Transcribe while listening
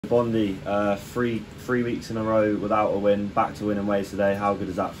Bondy, three weeks in a row without a win, back to winning ways today. How good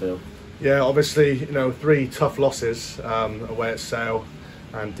does that feel? Yeah, obviously, three tough losses away at Sale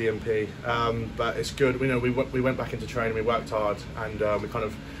and DMP, but it's good. We went back into training, we worked hard, and we kind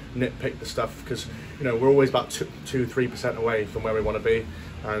of nitpicked the stuff because we're always about 2-3% away from where we want to be,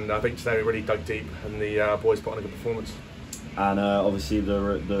 and I think today we really dug deep, and the boys put on a good performance. And obviously the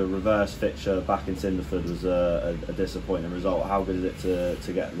reverse fixture back in Cinderford was a disappointing result. How good is it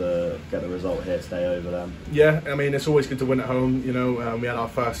to get the result here today over them? Yeah, I mean, it's always good to win at home. We had our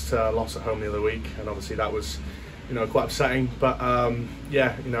first loss at home the other week, and obviously that was quite upsetting. But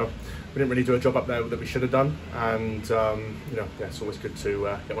yeah, we didn't really do a job up there that we should have done, and yeah, it's always good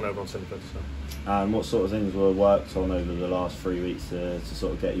to get one over on Cinderford. So. And what sort of things were worked on over the last 3 weeks to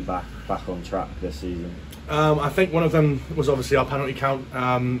sort of get you back on track this season? I think one of them was obviously our penalty count.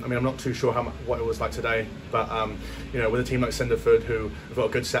 I mean, I'm not too sure what it was like today, but with a team like Cinderford, who have got a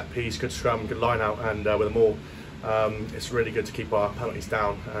good set piece, good scrum, good line out, and with them all, it's really good to keep our penalties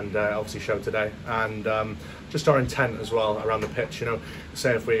down, and obviously showed today. And just our intent as well around the pitch.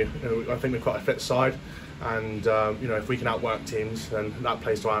 Say if we, I think we're quite a fit side, and if we can outwork teams, then that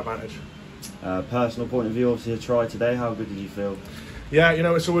plays to our advantage. Personal point of view, obviously a try today. How good did you feel? Yeah,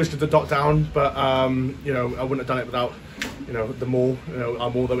 it's always good to dot down, but I wouldn't have done it without the maul, our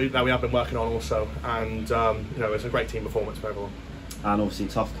maul that we have been working on also, and it's a great team performance for everyone. And obviously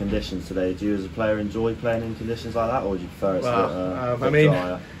tough conditions today. Do you as a player enjoy playing in conditions like that, or do you prefer it to I mean,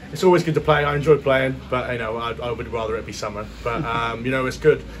 it's always good to play. I enjoy playing, but I would rather it be summer. But it's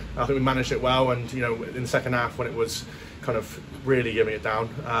good. I think we managed it well, and in the second half when it was kind of really giving it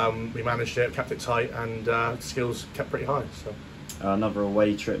down, we managed it, kept it tight, and skills kept pretty high. So. Another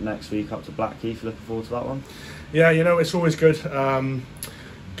away trip next week up to Blackheath. Looking forward to that one. Yeah, it's always good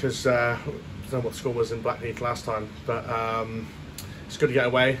because I don't know what the score was in Blackheath last time, but it's good to get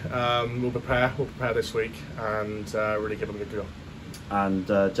away. We'll prepare this week and really give them a good go. And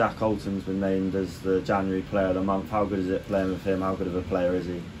Jack Holton's been named as the January Player of the Month. How good is it playing with him? How good of a player is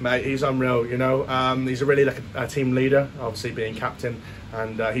he? Mate, he's unreal. He's a really like a team leader, obviously being captain,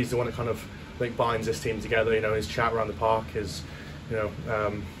 and he's the one that kind of binds this team together. His chat around the park is.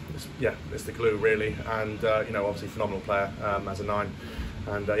 It's the glue really, and obviously phenomenal player as a 9,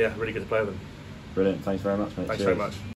 and yeah, really good to play with him. Brilliant, thanks very much, mate. Thanks Cheers. very much.